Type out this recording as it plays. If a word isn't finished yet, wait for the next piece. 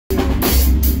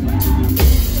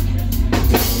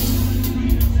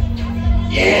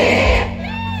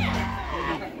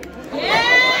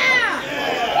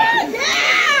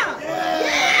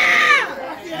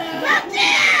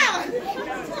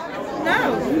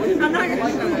not gonna.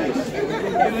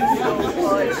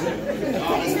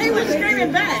 He was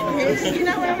screaming back. You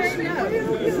know what I mean? No.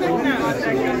 No.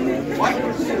 What?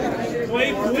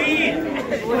 Wait, weed!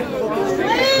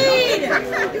 Weed!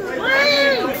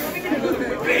 Weed!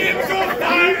 Beams of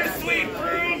fire sweep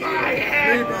through my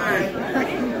head!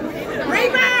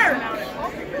 Reaper!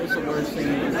 What's the worst thing?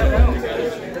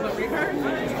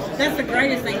 That's the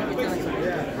greatest thing you can tell me.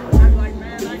 I'm like,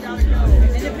 man, I gotta go.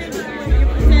 Independent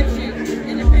protection.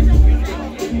 Independent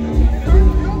protection.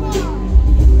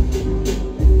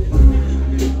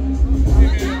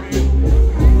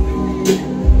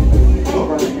 Hello,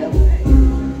 brother.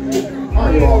 How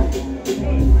are you all?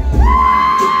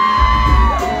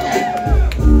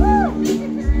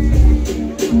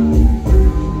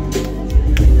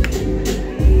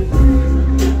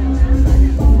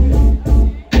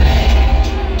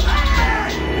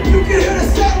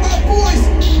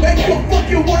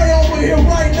 Your way over here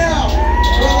right now.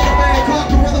 Guerilla Warfare,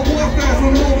 Guerilla Warfare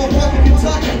from Louisville,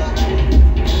 Kentucky.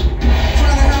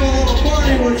 Trying to have a little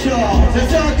party with y'all. Does that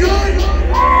sound good?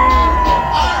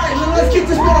 Alright, then let's get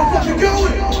this motherfucker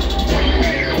going.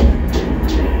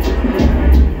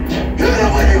 Hit it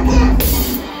with your butt.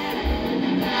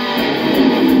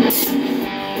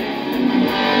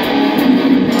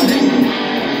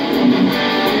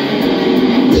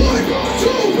 1, 2,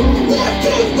 1,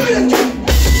 2, 3.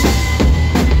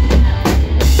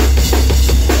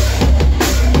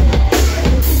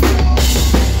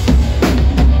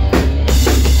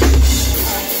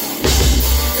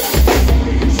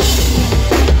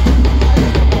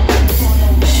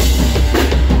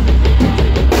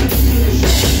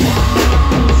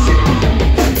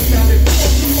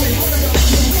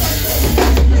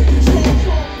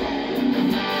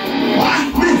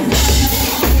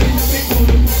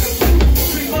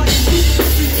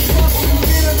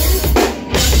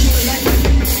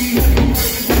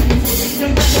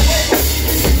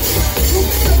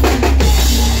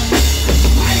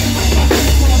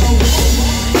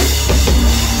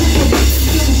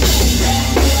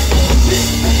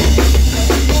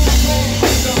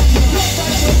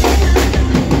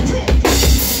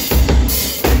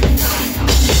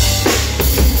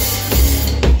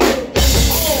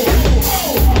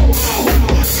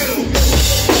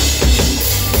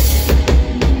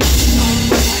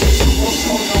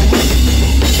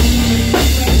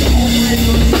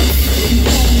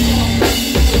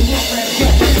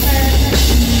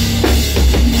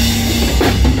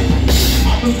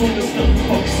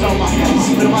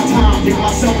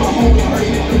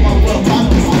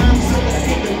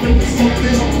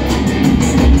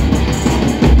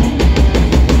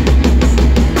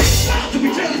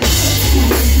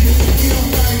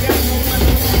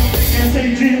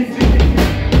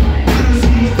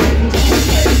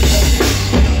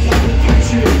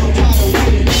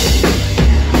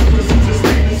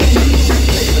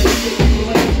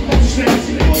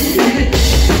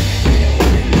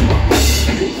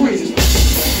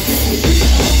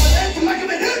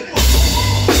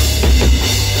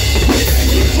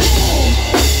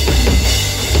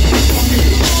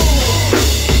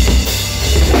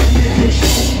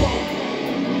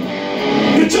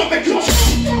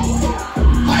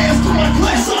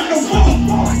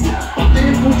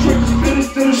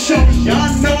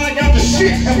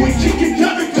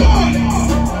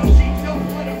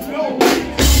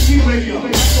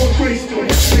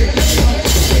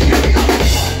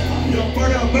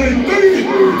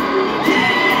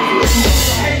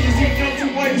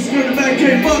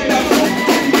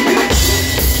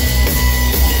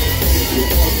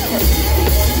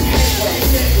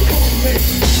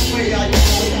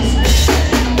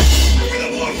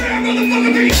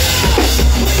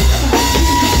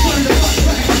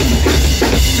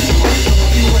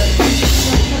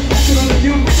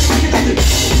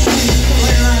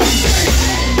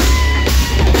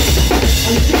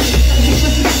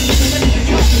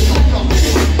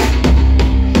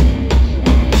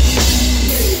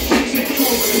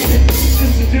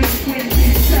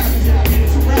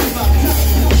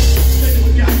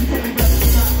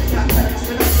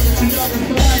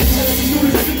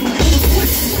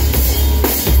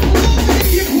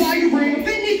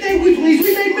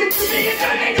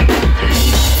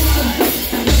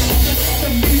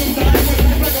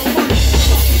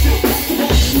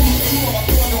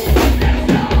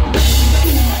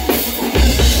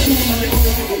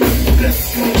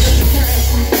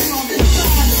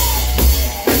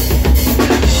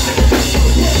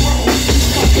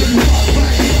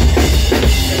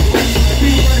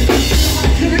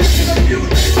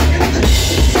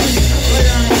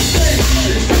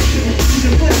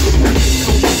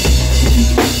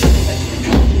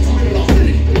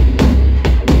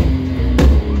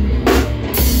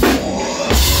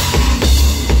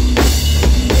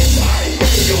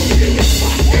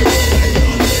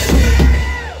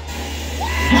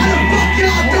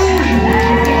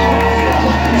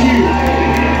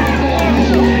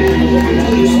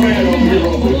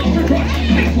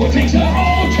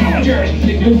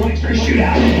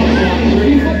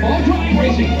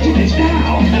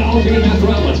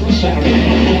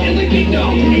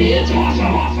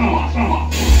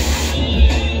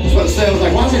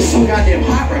 so goddamn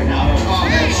hot right now. Oh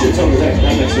man, shit's over there.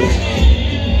 That makes sense.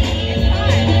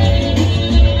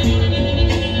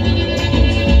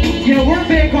 You know, we're a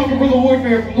band called Guerilla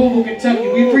Warfare from Louisville, Kentucky.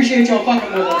 We appreciate y'all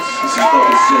fucking with us. This is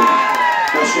fucking sick.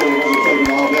 Best show we've ever played in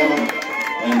Alabama.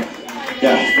 And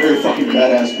yeah, very fucking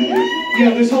badass beat.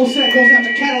 Yeah, this whole set goes out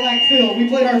to Cadillac Phil. We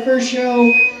played our first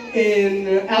show in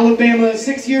Alabama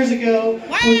 6 years ago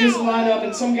with this lineup,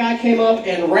 and some guy came up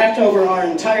and rapped over our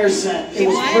entire set. It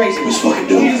was crazy. It was fucking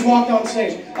dope. He just walked on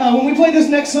stage. When we play this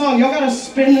next song, y'all gotta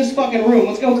spin this fucking room.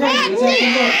 Let's go crazy. Let's have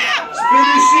some fun. Spin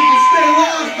this shit and stay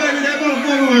alive, baby. That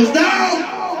motherfucker was down.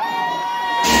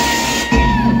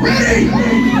 Ready?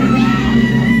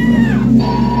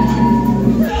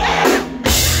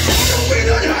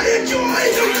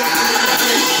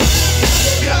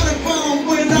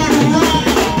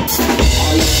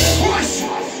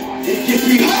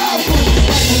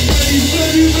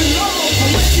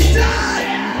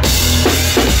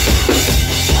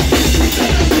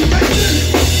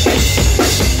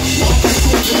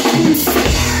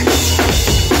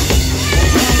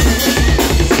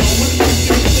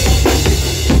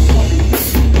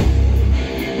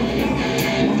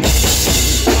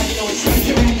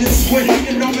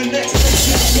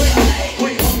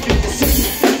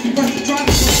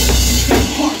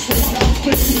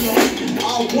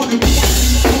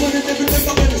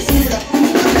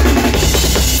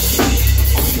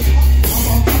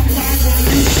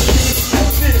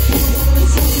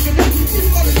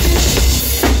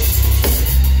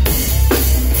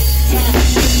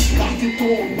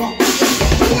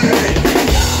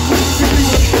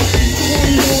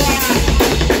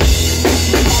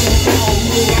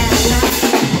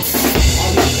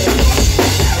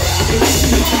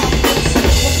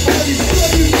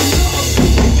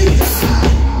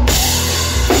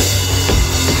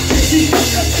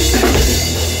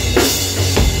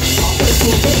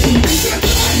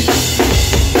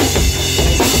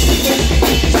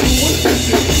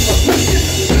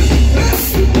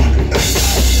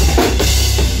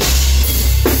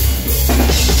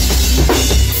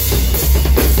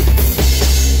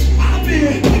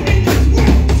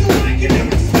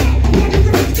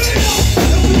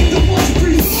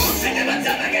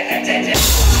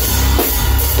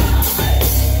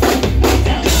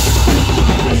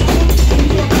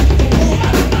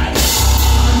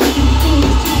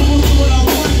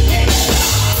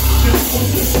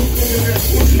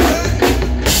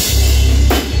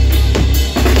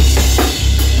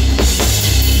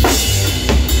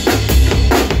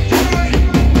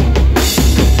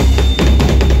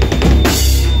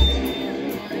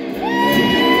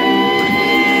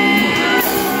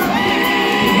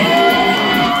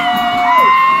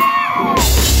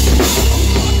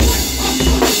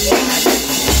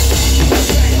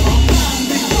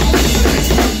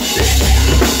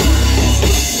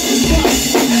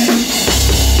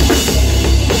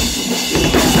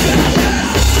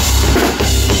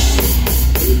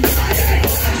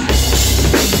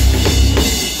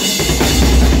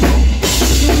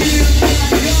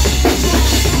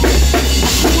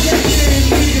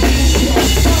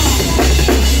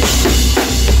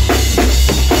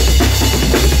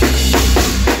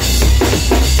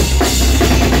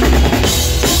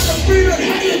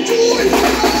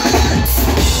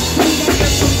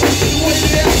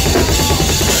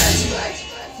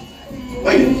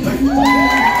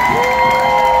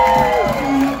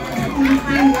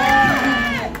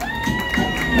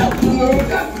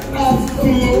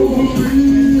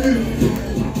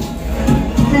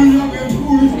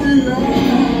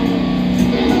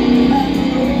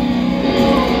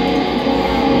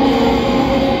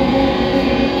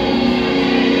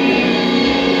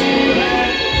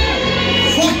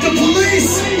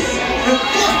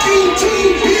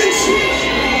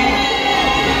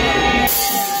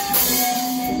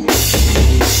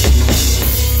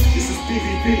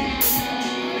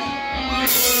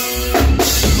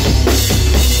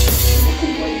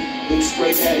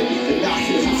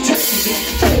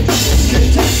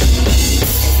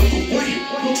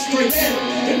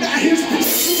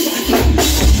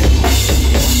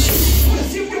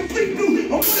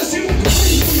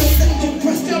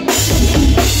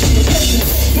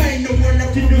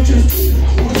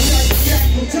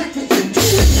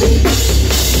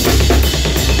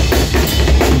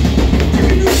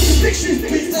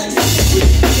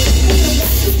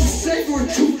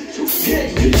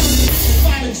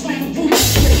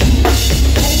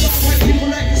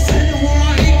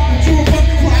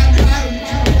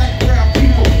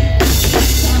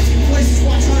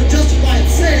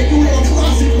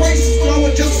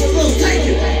 Just a little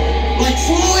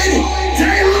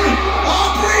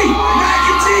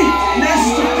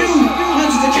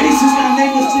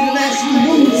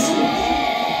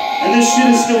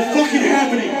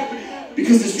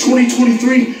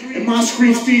 2023, and my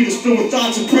screen feed is filled with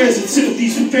thoughts and prayers and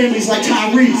sympathies for families like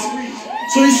Tyrese.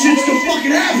 So this shit's still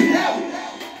fucking happening.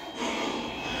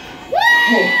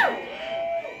 Oh.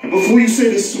 And before you say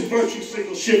this is some virtue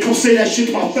signal shit, come say that shit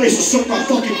to my face or suck my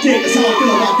fucking dick. That's how I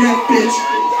feel about that bitch.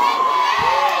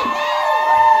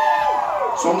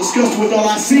 So I'm disgusted with all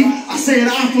I see. I say an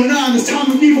eye for an eye in this time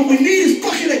of need. What we need is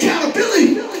fucking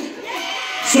accountability.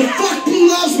 So fuck Blue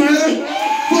Lives Matter.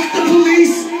 Fuck the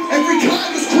police. Every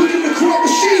cop is quick in the court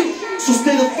machine. So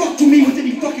stay the fuck to me with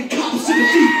any fucking cop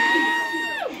sympathy.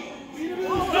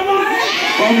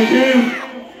 Birmingham.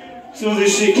 As soon as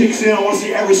this shit kicks in, I want to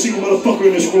see every single motherfucker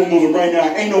in this room moving right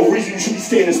now. Ain't no reason you should be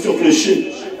standing still for this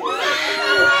shit.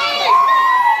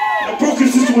 A broken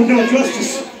system with no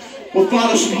justice. Well,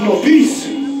 Father should be no peace.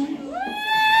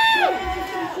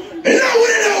 And I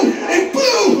want to know in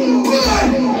blue blood.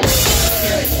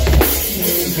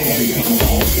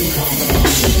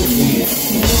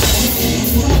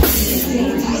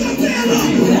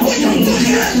 What the fuck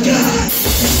has God?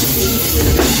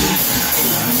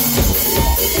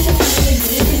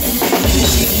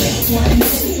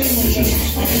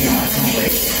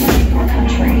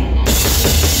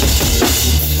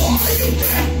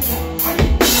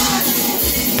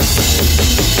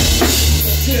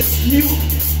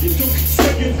 You took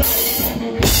seconds out.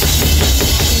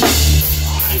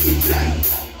 Are you dead?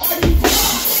 Are you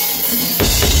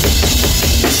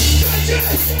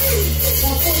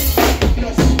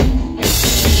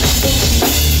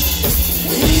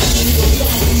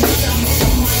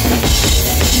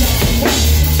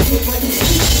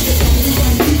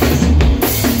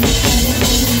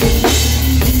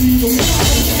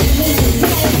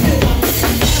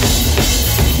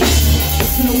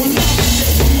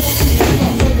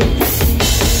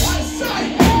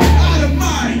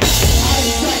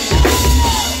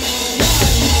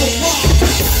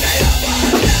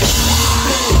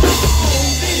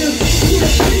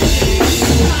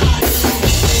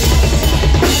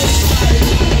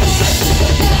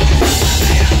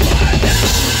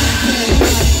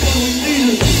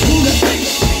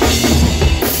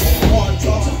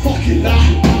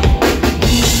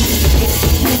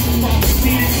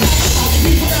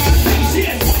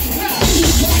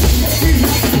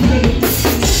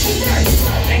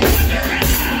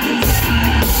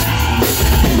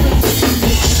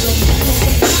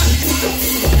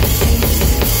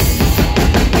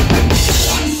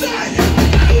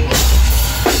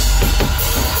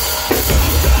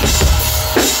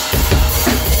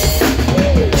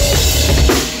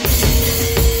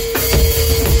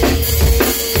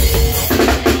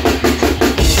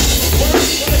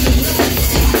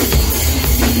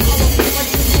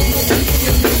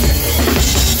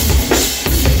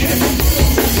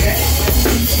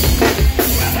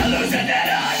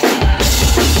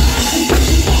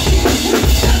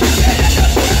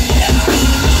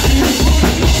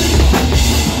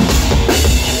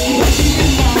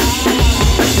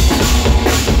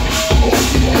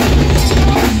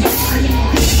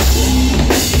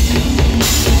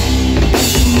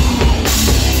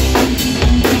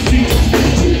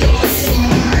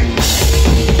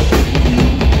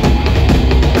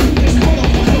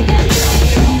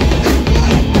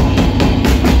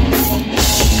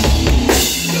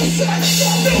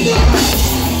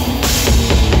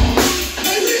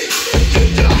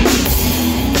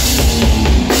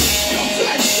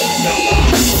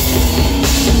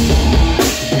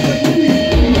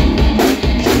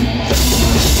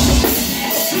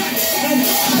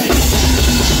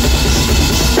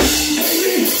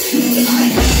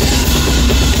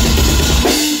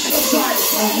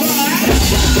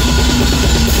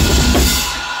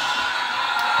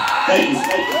Thank you.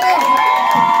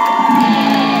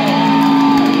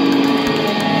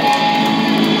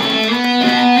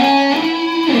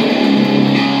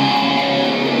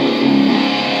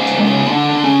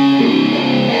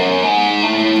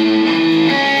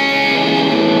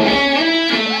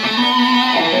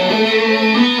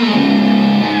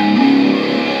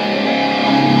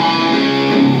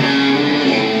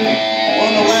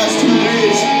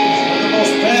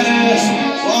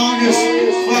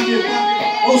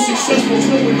 Most successful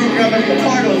trip we've ever got a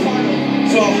part of.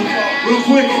 So, real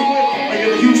quick, I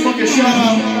give a huge fucking shout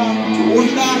out to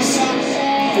Orthodox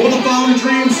for the Fallen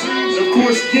Dreams, and of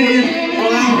course Gideon for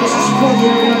allowing us to support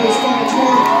them on this fucking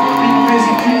tour, being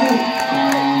amazing people.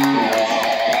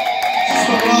 It's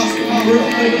fucking awesome. Real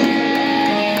big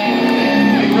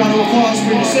round of applause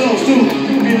for yourselves too,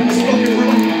 being in this fucking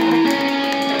room.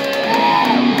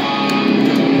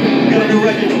 We got a new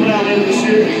record coming out later this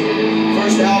year,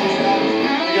 first album.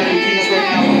 We got any keys right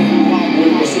now,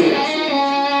 we'll see it.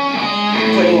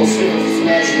 Play a little snippet from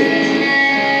that shit.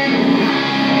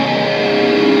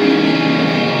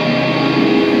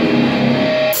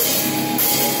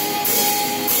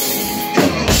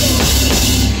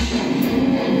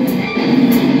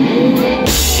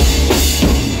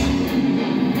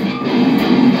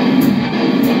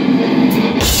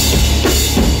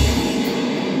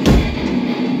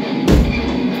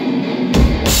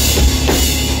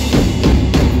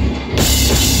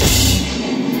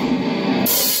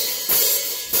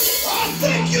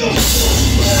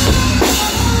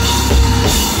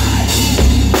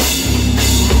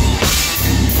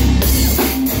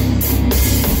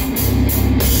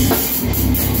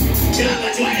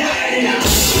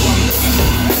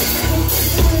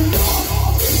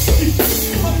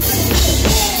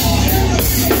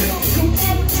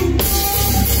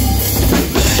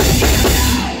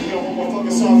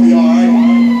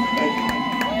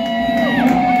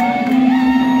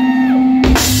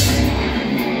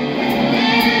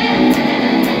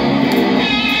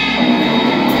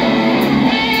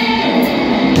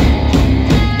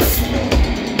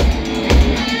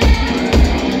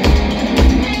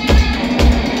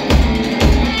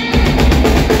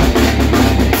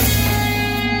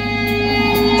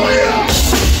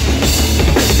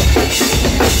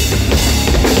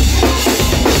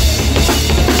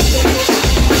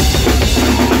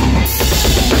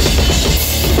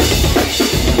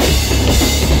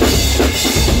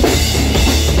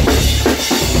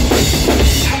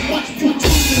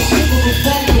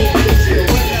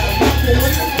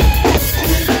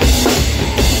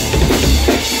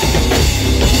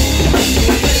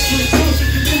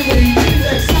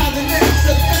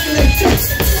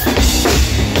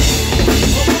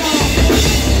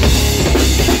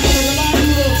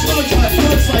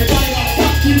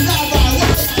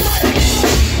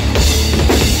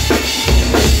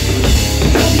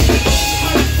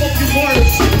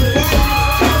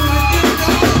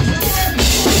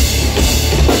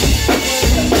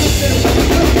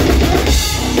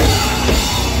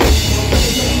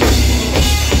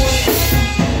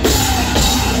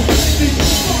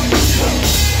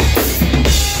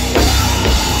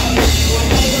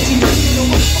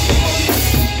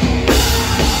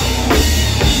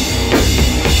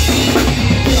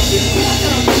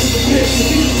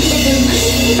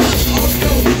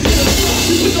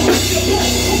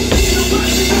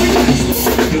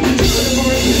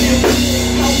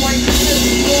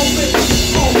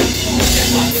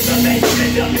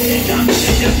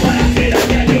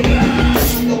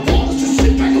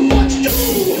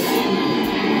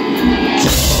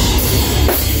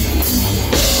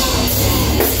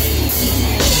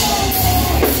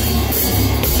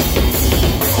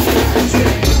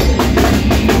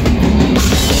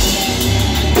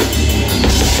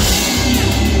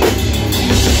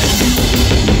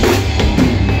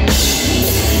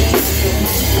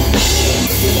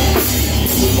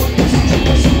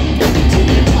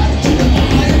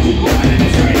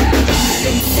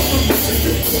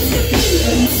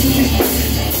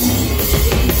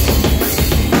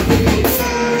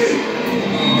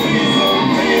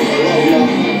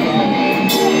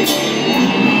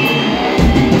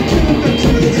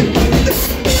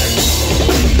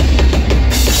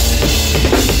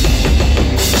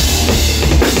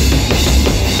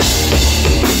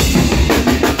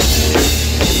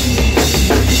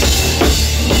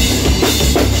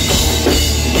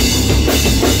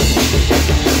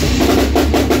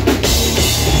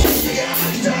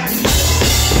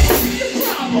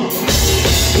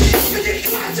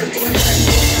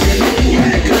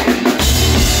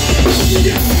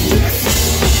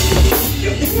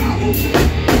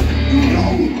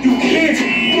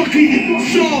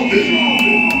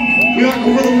 We got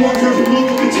Guerilla Warfare from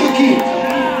Louisville, Kentucky. We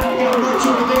got merch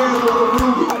over there in the other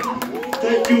room.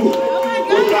 Thank you.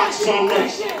 Orthodox is on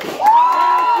next.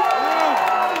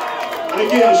 And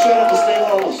again, shout out to St.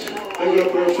 Lawrence. They've been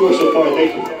up there for us so far.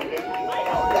 Thank you.